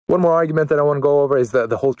One more argument that I want to go over is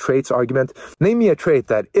the whole traits argument. Name me a trait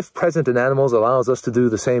that, if present in animals, allows us to do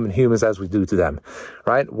the same in humans as we do to them,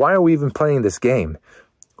 right? Why are we even playing this game?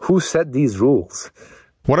 Who set these rules?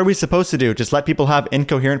 What are we supposed to do? Just let people have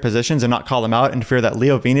incoherent positions and not call them out in fear that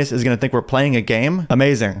Leo Venus is going to think we're playing a game?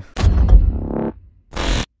 Amazing.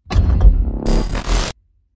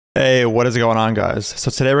 Hey, what is going on, guys?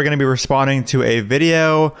 So today we're going to be responding to a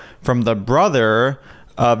video from the brother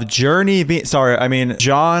of John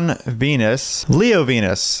Venus, Leo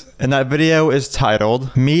Venus. And that video is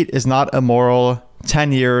titled, "Meat is Not Immoral,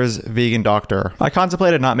 10 years vegan doctor." I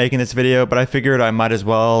contemplated not making this video, but I figured I might as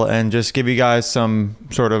well and just give you guys some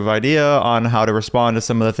sort of idea on how to respond to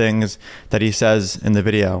some of the things that he says in the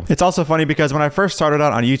video. It's also funny because when I first started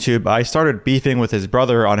out on YouTube, I started beefing with his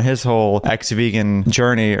brother on his whole ex-vegan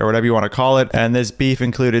journey, or whatever you want to call it. And this beef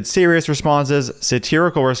included serious responses,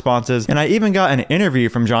 satirical responses, and I even got an interview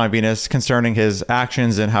from John Venus concerning his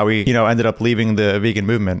actions and how he, ended up leaving the vegan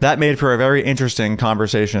movement. That made for a very interesting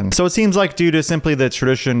conversation. So it seems like, due to simply the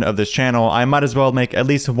tradition of this channel, I might as well make at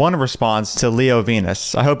least one response to Leo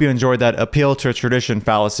Venus. I hope you enjoyed that appeal to tradition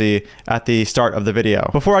fallacy at the start of the video.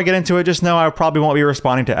 Before I get into it, just know I probably won't be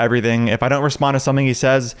responding to everything. If I don't respond to something he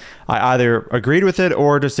says, I either agreed with it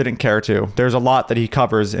or just didn't care to. There's a lot that he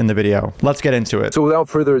covers in the video. Let's get into it. So without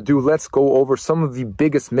further ado, let's go over some of the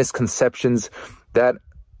biggest misconceptions that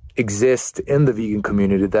exist in the vegan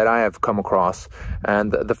community that I have come across.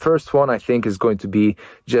 And the first one, I think, is going to be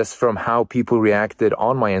just from how people reacted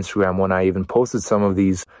on my Instagram when I even posted some of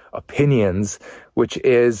these opinions, which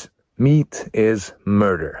is meat is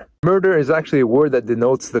murder. Murder is actually a word that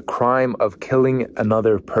denotes the crime of killing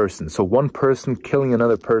another person. So one person killing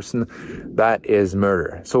another person, that is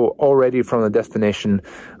murder. So already from the definition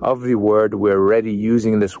of the word, we're already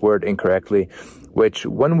using this word incorrectly, which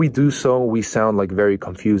when we do so, we sound like very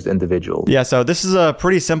confused individuals. Yeah, so this is a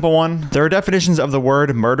pretty simple one. There are definitions of the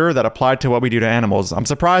word murder that apply to what we do to animals. I'm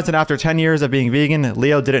surprised that after 10 years of being vegan,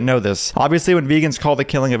 Leo didn't know this. Obviously, when vegans call the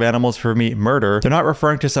killing of animals for meat murder, they're not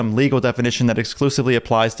referring to some legal definition that exclusively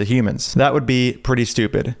applies to humans. That would be pretty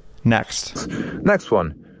stupid. Next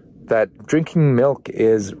one. That drinking milk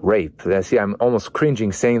is rape. See, I'm almost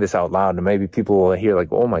cringing saying this out loud, and maybe people will hear like,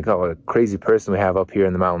 oh my God, what a crazy person we have up here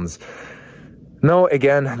in the mountains. No,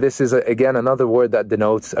 again, this is another word that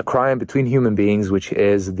denotes a crime between human beings, which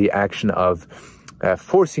is the action of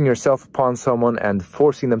forcing yourself upon someone and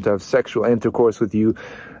forcing them to have sexual intercourse with you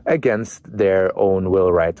against their own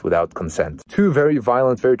will, right, without consent. Two very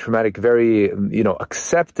violent, very traumatic, very,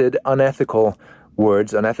 accepted, unethical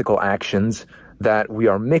words, unethical actions that we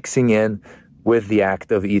are mixing in with the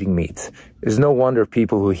act of eating meat. It's no wonder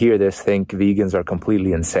people who hear this think vegans are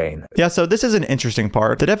completely insane. Yeah, so this is an interesting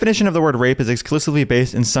part. The definition of the word rape is exclusively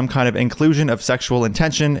based in some kind of inclusion of sexual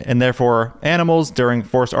intention, and therefore animals during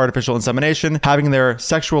forced artificial insemination having their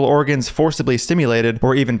sexual organs forcibly stimulated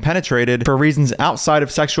or even penetrated for reasons outside of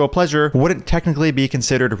sexual pleasure wouldn't technically be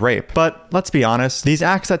considered rape. But let's be honest, these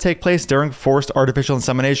acts that take place during forced artificial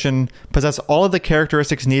insemination possess all of the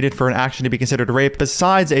characteristics needed for an action to be considered rape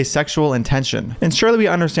besides a sexual intention. And surely we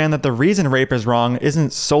understand that the reason rape is wrong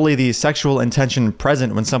isn't solely the sexual intention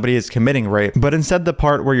present when somebody is committing rape, but instead the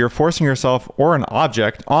part where you're forcing yourself or an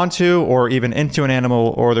object onto or even into an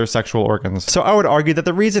animal or their sexual organs. So I would argue that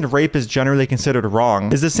the reason rape is generally considered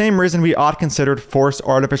wrong is the same reason we ought considered forced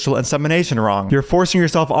artificial insemination wrong. You're forcing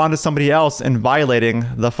yourself onto somebody else and violating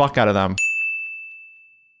the fuck out of them.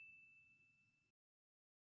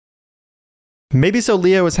 Maybe so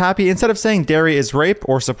Leo is happy, instead of saying dairy is rape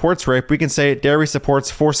or supports rape, we can say dairy supports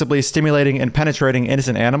forcibly stimulating and penetrating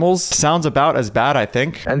innocent animals. Sounds about as bad, I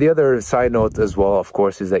think. And the other side note as well, of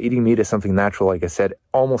course, is that eating meat is something natural. Like I said,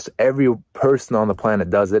 almost every person on the planet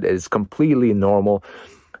does it. It is completely normal.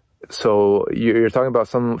 So you're talking about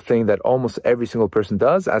something that almost every single person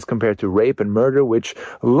does, as compared to rape and murder, which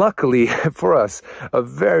luckily for us, a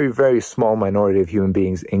very, very small minority of human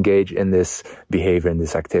beings engage in this behavior, in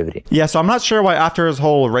this activity. Yeah, so I'm not sure why after his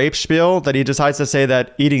whole rape spiel that he decides to say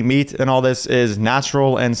that eating meat and all this is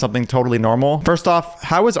natural and something totally normal. First off,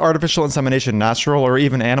 how is artificial insemination natural or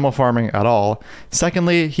even animal farming at all?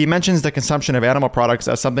 Secondly, he mentions the consumption of animal products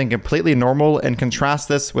as something completely normal and contrasts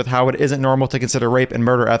this with how it isn't normal to consider rape and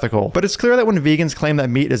murder ethical. But it's clear that when vegans claim that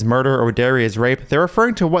meat is murder or dairy is rape, they're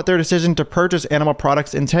referring to what their decision to purchase animal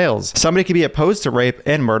products entails. Somebody can be opposed to rape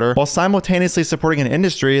and murder while simultaneously supporting an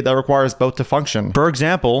industry that requires both to function. For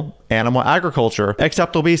example, animal agriculture.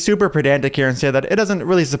 Except they'll be super pedantic here and say that it doesn't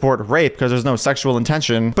really support rape because there's no sexual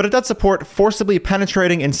intention, but it does support forcibly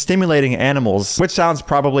penetrating and stimulating animals, which sounds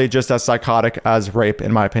probably just as psychotic as rape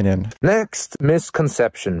in my opinion. Next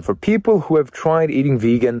misconception. For people who have tried eating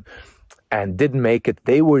vegan and didn't make it,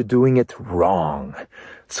 they were doing it wrong.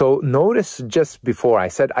 So notice just before I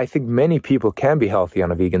said, I think many people can be healthy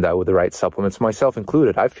on a vegan diet with the right supplements, myself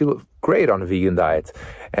included. I feel great on a vegan diet,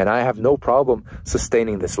 and I have no problem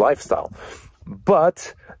sustaining this lifestyle.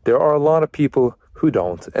 But there are a lot of people who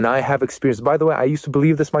don't, and I have experienced, by the way, I used to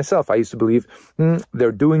believe this myself. I used to believe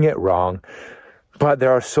they're doing it wrong. But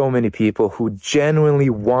there are so many people who genuinely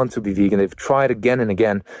want to be vegan. They've tried again and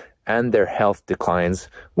again, and their health declines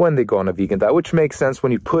when they go on a vegan diet, which makes sense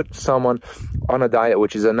when you put someone on a diet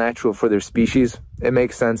which is unnatural for their species. It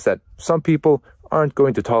makes sense that some people aren't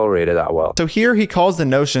going to tolerate it that well. So here he calls the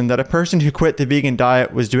notion that a person who quit the vegan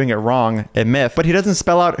diet was doing it wrong a myth, but he doesn't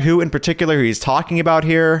spell out who in particular he's talking about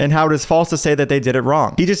here and how it is false to say that they did it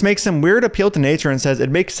wrong. He just makes some weird appeal to nature and says it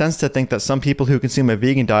makes sense to think that some people who consume a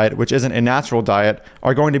vegan diet, which isn't a natural diet,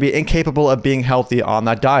 are going to be incapable of being healthy on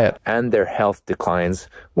that diet. And their health declines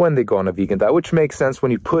when they go on a vegan diet, which makes sense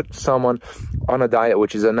when you put someone on a diet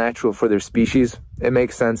which is unnatural for their species. It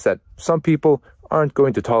makes sense that some people aren't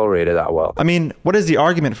going to tolerate it that well. I mean, what is the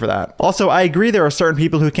argument for that? Also, I agree there are certain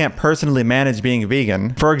people who can't personally manage being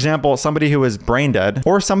vegan. For example, somebody who is brain dead,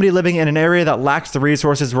 or somebody living in an area that lacks the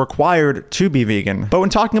resources required to be vegan. But when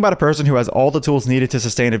talking about a person who has all the tools needed to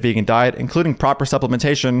sustain a vegan diet, including proper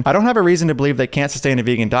supplementation, I don't have a reason to believe they can't sustain a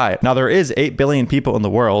vegan diet. Now, there is 8 billion people in the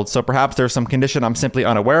world, so perhaps there's some condition I'm simply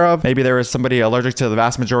unaware of. Maybe there is somebody allergic to the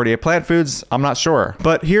vast majority of plant foods. I'm not sure.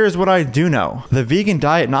 But here's what I do know. The vegan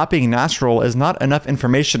diet not being natural is not enough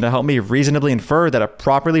information to help me reasonably infer that a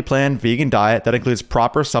properly planned vegan diet that includes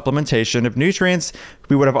proper supplementation of nutrients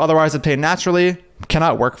we would have otherwise obtained naturally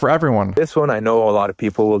cannot work for everyone. This one I know a lot of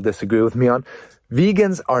people will disagree with me on.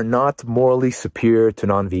 Vegans are not morally superior to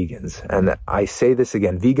non-vegans. And I say this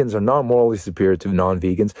again, vegans are not morally superior to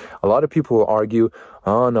non-vegans. A lot of people will argue,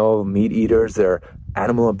 oh no, meat eaters, they're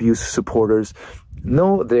animal abuse supporters.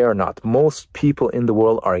 No, they are not. Most people in the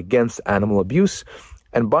world are against animal abuse.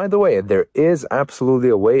 And by the way, there is absolutely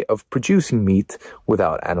a way of producing meat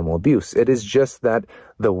without animal abuse. It is just that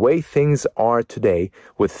the way things are today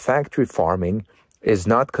with factory farming is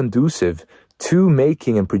not conducive to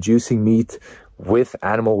making and producing meat with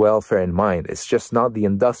animal welfare in mind. It's just not, the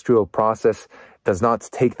industrial process does not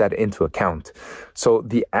take that into account. So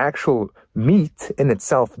the actual meat in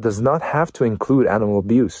itself does not have to include animal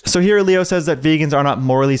abuse. So here Leo says that vegans are not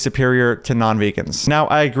morally superior to non-vegans. Now,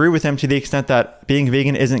 I agree with him to the extent that being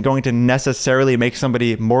vegan isn't going to necessarily make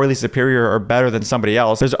somebody morally superior or better than somebody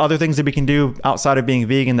else. There's other things that we can do outside of being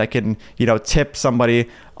vegan that can, tip somebody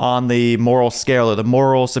on the moral scale or the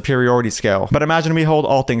moral superiority scale. But imagine we hold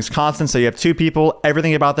all things constant. So you have two people,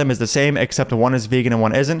 everything about them is the same except one is vegan and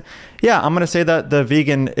one isn't. Yeah, I'm going to say that the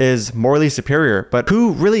vegan is morally superior, but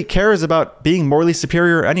who really cares about being morally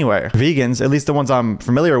superior anyway? Vegans, at least the ones I'm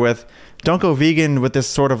familiar with, don't go vegan with this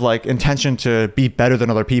sort of like intention to be better than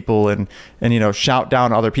other people and shout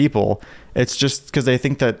down other people. It's just because they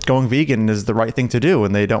think that going vegan is the right thing to do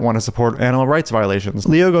and they don't want to support animal rights violations.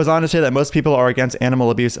 Leo goes on to say that most people are against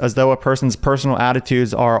animal abuse as though a person's personal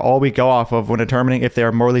attitudes are all we go off of when determining if they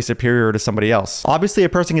are morally superior to somebody else. Obviously, a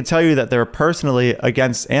person can tell you that they're personally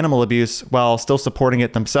against animal abuse while still supporting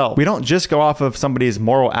it themselves. We don't just go off of somebody's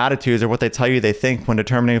moral attitudes or what they tell you they think when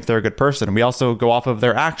determining if they're a good person. We also go off of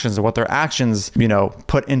their actions and what their actions,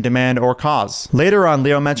 put in demand or cause. Later on,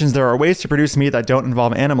 Leo mentions there are ways to produce meat that don't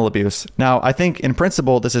involve animal abuse. Now, I think in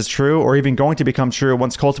principle, this is true or even going to become true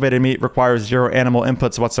once cultivated meat requires zero animal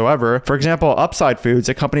inputs whatsoever. For example, Upside Foods,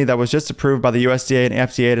 a company that was just approved by the USDA and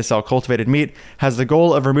FDA to sell cultivated meat, has the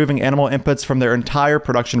goal of removing animal inputs from their entire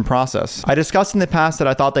production process. I discussed in the past that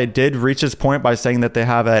I thought they did reach this point by saying that they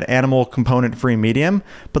have an animal component-free medium,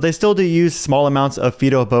 but they still do use small amounts of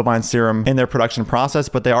fetal bovine serum in their production process,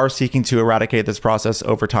 but they are seeking to eradicate this process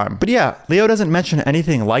over time. But yeah, Leo doesn't mention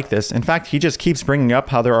anything like this. In fact, he just keeps bringing up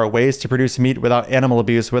how there are ways to produce meat without animal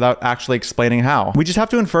abuse without actually explaining how. We just have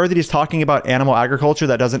to infer that he's talking about animal agriculture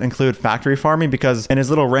that doesn't include factory farming, because in his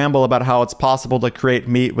little ramble about how it's possible to create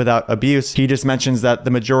meat without abuse, he just mentions that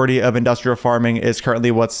the majority of industrial farming is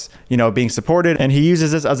currently what's, being supported, and he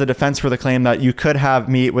uses this as a defense for the claim that you could have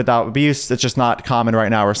meat without abuse. It's just not common right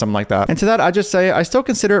now or something like that. And to that, I just say I still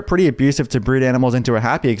consider it pretty abusive to breed animals into a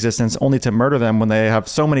happy existence only to murder them when they have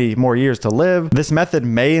so many more years to live. This method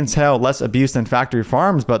may entail less abuse than factory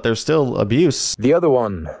farms, but there's still abuse. The other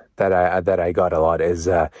one that I got a lot is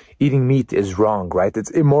eating meat is wrong, right?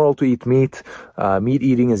 It's immoral to eat meat. Meat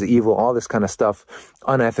eating is evil, all this kind of stuff,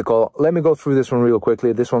 unethical. Let me go through this one real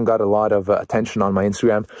quickly. This one got a lot of attention on my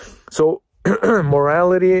Instagram. So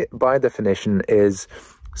morality by definition is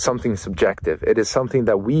something subjective. It is something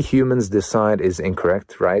that we humans decide is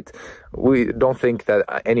incorrect, right? We don't think that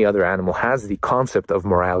any other animal has the concept of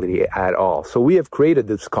morality at all. So we have created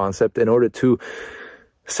this concept in order to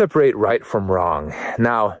separate right from wrong.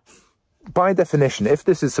 Now, by definition, if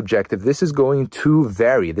this is subjective, this is going to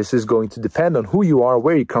vary. This is going to depend on who you are,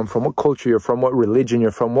 where you come from, what culture you're from, what religion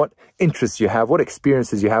you're from, what interests you have, what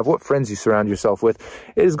experiences you have, what friends you surround yourself with.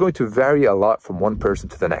 It is going to vary a lot from one person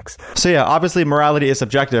to the next. So yeah, obviously morality is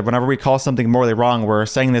subjective. Whenever we call something morally wrong, we're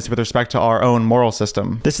saying this with respect to our own moral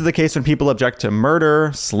system. This is the case when people object to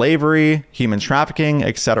murder, slavery, human trafficking,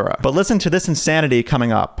 etc. But listen to this insanity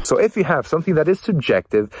coming up. So if you have something that is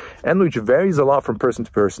subjective and which varies a lot from person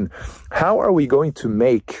to person, how are we going to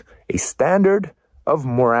make a standard of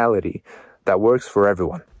morality that works for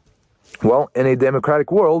everyone? Well, in a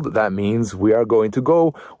democratic world, that means we are going to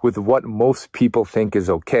go with what most people think is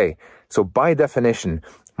okay. So by definition,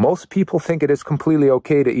 most people think it is completely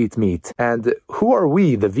okay to eat meat. And who are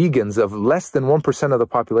we, the vegans of less than 1% of the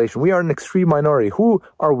population? We are an extreme minority. Who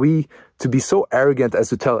are we to be so arrogant as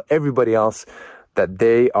to tell everybody else that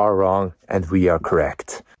they are wrong and we are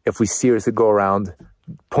correct? If we seriously go around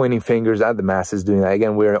pointing fingers at the masses doing that,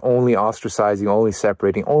 again, we're only ostracizing, only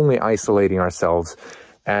separating, only isolating ourselves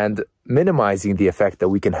and minimizing the effect that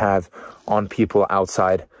we can have on people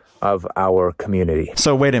outside of our community.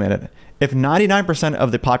 So wait a minute. If 99%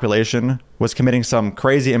 of the population was committing some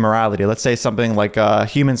crazy immorality, let's say something like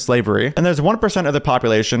human slavery, and there's 1% of the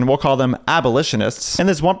population, we'll call them abolitionists, and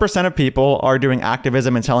this 1% of people are doing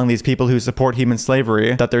activism and telling these people who support human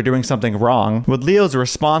slavery that they're doing something wrong, would Leo's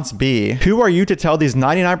response be, who are you to tell these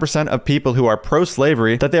 99% of people who are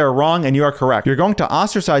pro-slavery that they are wrong and you are correct? You're going to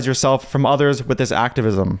ostracize yourself from others with this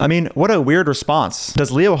activism. I mean, what a weird response.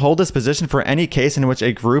 Does Leo hold this position for any case in which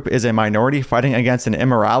a group is a minority fighting against an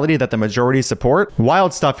immorality that the majority support?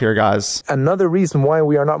 Wild stuff here, guys. Another reason why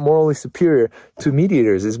we are not morally superior to meat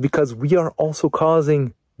eaters is because we are also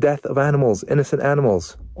causing death of animals, innocent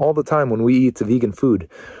animals, all the time when we eat vegan food,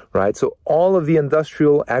 right? So all of the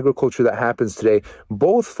industrial agriculture that happens today,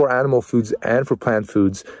 both for animal foods and for plant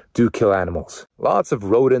foods, do kill animals. Lots of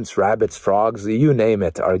rodents, rabbits, frogs, you name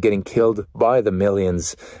it, are getting killed by the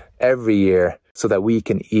millions every year so that we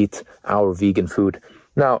can eat our vegan food.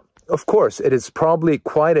 Now, of course, it is probably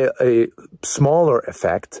quite a smaller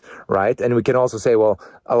effect, right? And we can also say, well,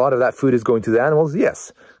 a lot of that food is going to the animals.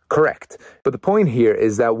 Yes, correct. But the point here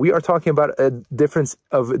is that we are talking about a difference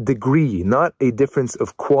of degree, not a difference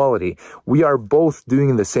of quality. We are both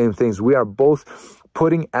doing the same things. We are both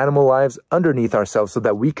putting animal lives underneath ourselves so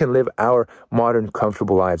that we can live our modern,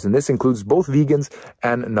 comfortable lives. And this includes both vegans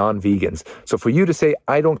and non-vegans. So for you to say,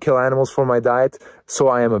 I don't kill animals for my diet, so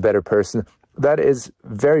I am a better person, that is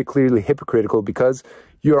very clearly hypocritical because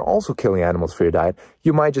you are also killing animals for your diet.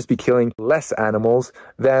 You might just be killing less animals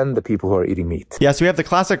than the people who are eating meat. Yes, we have the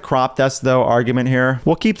classic crop deaths, though, argument here.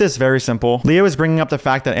 We'll keep this very simple. Leo is bringing up the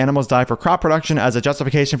fact that animals die for crop production as a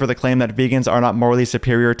justification for the claim that vegans are not morally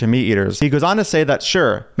superior to meat eaters. He goes on to say that,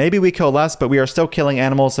 sure, maybe we kill less, but we are still killing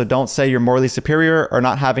animals, so don't say you're morally superior or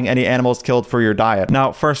not having any animals killed for your diet.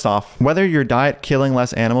 Now, first off, whether your diet killing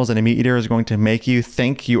less animals than a meat eater is going to make you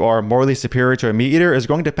think you are morally superior to a meat eater is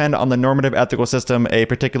going to depend on the normative ethical system a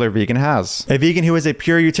particular vegan has. A vegan who is a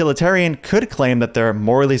pure utilitarian could claim that they're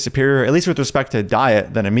morally superior, at least with respect to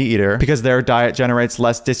diet, than a meat eater, because their diet generates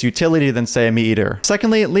less disutility than, say, a meat eater.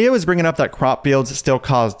 Secondly, Leo is bringing up that crop fields still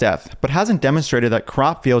cause death, but hasn't demonstrated that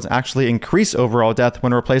crop fields actually increase overall death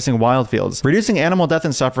when replacing wild fields. Reducing animal death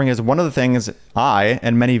and suffering is one of the things I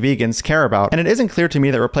and many vegans care about, and it isn't clear to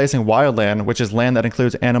me that replacing wildland, which is land that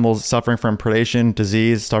includes animals suffering from predation,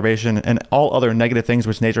 disease, starvation, and all other negative things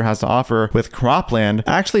which nature has to offer, with cropland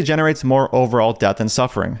actually generates more overall death and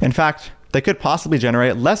suffering. In fact, they could possibly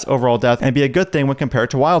generate less overall death and be a good thing when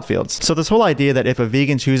compared to wild fields. So this whole idea that if a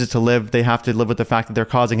vegan chooses to live, they have to live with the fact that they're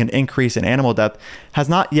causing an increase in animal death has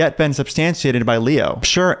not yet been substantiated by Leo.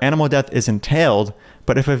 Sure, animal death is entailed,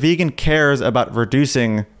 but if a vegan cares about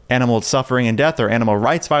reducing animal suffering and death or animal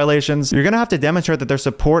rights violations, you're going to have to demonstrate that their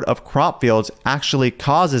support of crop fields actually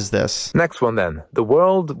causes this. Next one then. The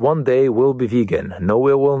world one day will be vegan. No,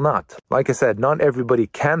 it will not. Like I said, not everybody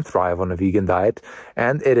can thrive on a vegan diet,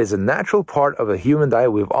 and it is a natural part of a human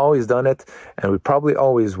diet. We've always done it, and we probably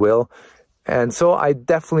always will. And so I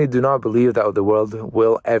definitely do not believe that the world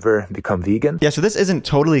will ever become vegan. Yeah, so this isn't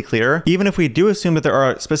totally clear, even if we do assume that there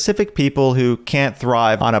are specific people who can't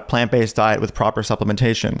thrive on a plant-based diet with proper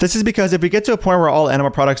supplementation. This is because if we get to a point where all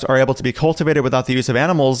animal products are able to be cultivated without the use of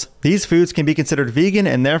animals, these foods can be considered vegan,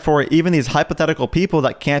 and therefore even these hypothetical people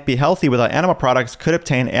that can't be healthy without animal products could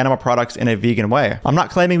obtain animal products in a vegan way. I'm not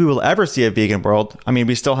claiming we will ever see a vegan world. I mean,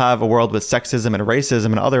 we still have a world with sexism and racism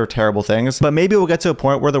and other terrible things, but maybe we'll get to a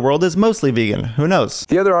point where the world is mostly vegan. Who knows?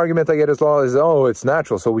 The other argument I get as well is, oh, it's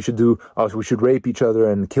natural, so we should rape each other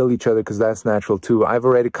and kill each other because that's natural too. I've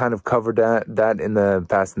already kind of covered that in the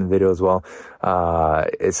past in the video as well.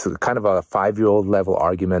 It's kind of a 5-year-old level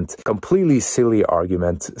argument, completely silly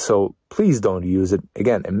argument. So please don't use it.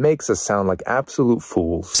 Again, it makes us sound like absolute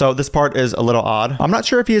fools. So this part is a little odd. I'm not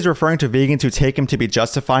sure if he is referring to vegans who take him to be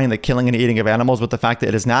justifying the killing and eating of animals with the fact that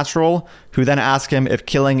it is natural, who then ask him if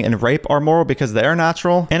killing and rape are moral because they are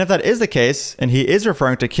natural. And if that is the case, and he is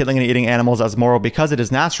referring to killing and eating animals as moral because it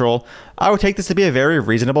is natural, I would take this to be a very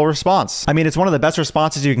reasonable response. I mean, it's one of the best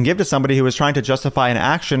responses you can give to somebody who is trying to justify an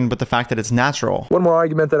action with the fact that it's natural. One more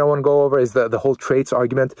argument that I want to go over is the whole traits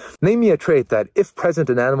argument. Name me a trait that, if present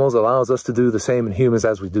in animals, allows us to do the same in humans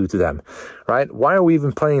as we do to them, right? Why are we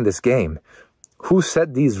even playing this game? Who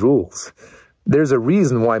set these rules? There's a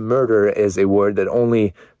reason why murder is a word that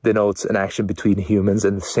only denotes an action between humans,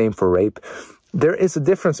 and the same for rape. There is a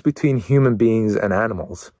difference between human beings and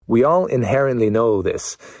animals. We all inherently know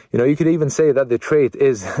this. You know, you could even say that the trait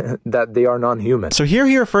is that they are non-human. So here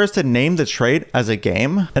he refers to name the trait as a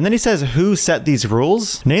game, and then he says who set these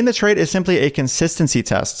rules? Name the trait is simply a consistency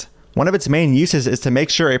test. One of its main uses is to make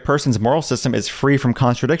sure a person's moral system is free from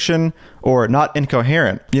contradiction or not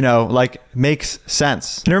incoherent. You know, like makes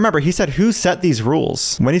sense. And remember, he said who set these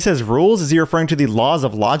rules? When he says rules, is he referring to the laws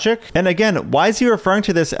of logic? And again, why is he referring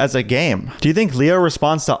to this as a game? Do you think Leo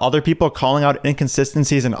responds to other people calling out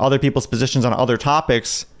inconsistencies in other people's positions on other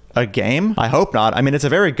topics a game? I hope not. I mean, it's a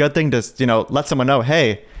very good thing to, you know, let someone know,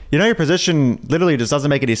 hey, you know, your position literally just doesn't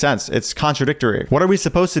make any sense. It's contradictory. What are we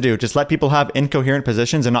supposed to do? Just let people have incoherent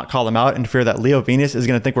positions and not call them out in fear that Leo Venus is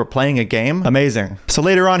going to think we're playing a game? Amazing. So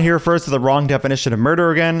later on, he refers to the wrong definition of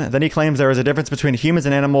murder again. Then he claims there is a difference between humans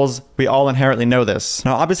and animals. We all inherently know this.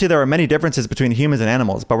 Now, obviously, there are many differences between humans and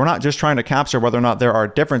animals, but we're not just trying to capture whether or not there are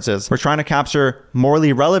differences. We're trying to capture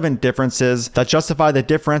morally relevant differences that justify the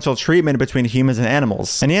differential treatment between humans and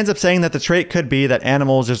animals. And he ends up saying that the trait could be that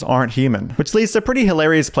animals just aren't human, which leads to pretty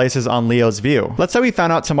hilarious places on Leo's view. Let's say we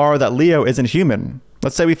found out tomorrow that Leo isn't human.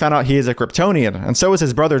 Let's say we found out he is a Kryptonian, and so is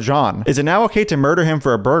his brother John. Is it now okay to murder him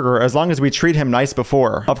for a burger as long as we treat him nice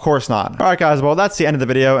before? Of course not. Alright guys, well that's the end of the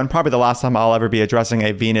video, and probably the last time I'll ever be addressing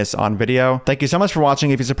a Venus on video. Thank you so much for watching.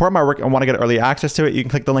 If you support my work and want to get early access to it, you can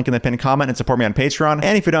click the link in the pinned comment and support me on Patreon.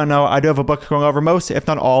 And if you don't know, I do have a book going over most, if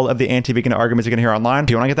not all, of the anti-vegan arguments you're going to hear online. If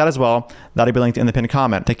you want to get that as well, that'll be linked in the pinned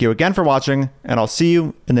comment. Thank you again for watching, and I'll see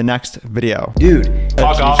you in the next video. Dude.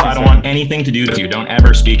 Fuck off, I don't want anything to do with you. Don't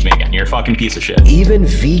ever speak to me again. You're a fucking piece of shit. Even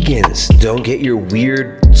vegans don't get your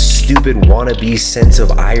weird, stupid wannabe sense of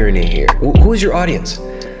irony here. Who is your audience?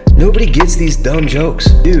 Nobody gets these dumb jokes.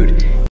 Dude,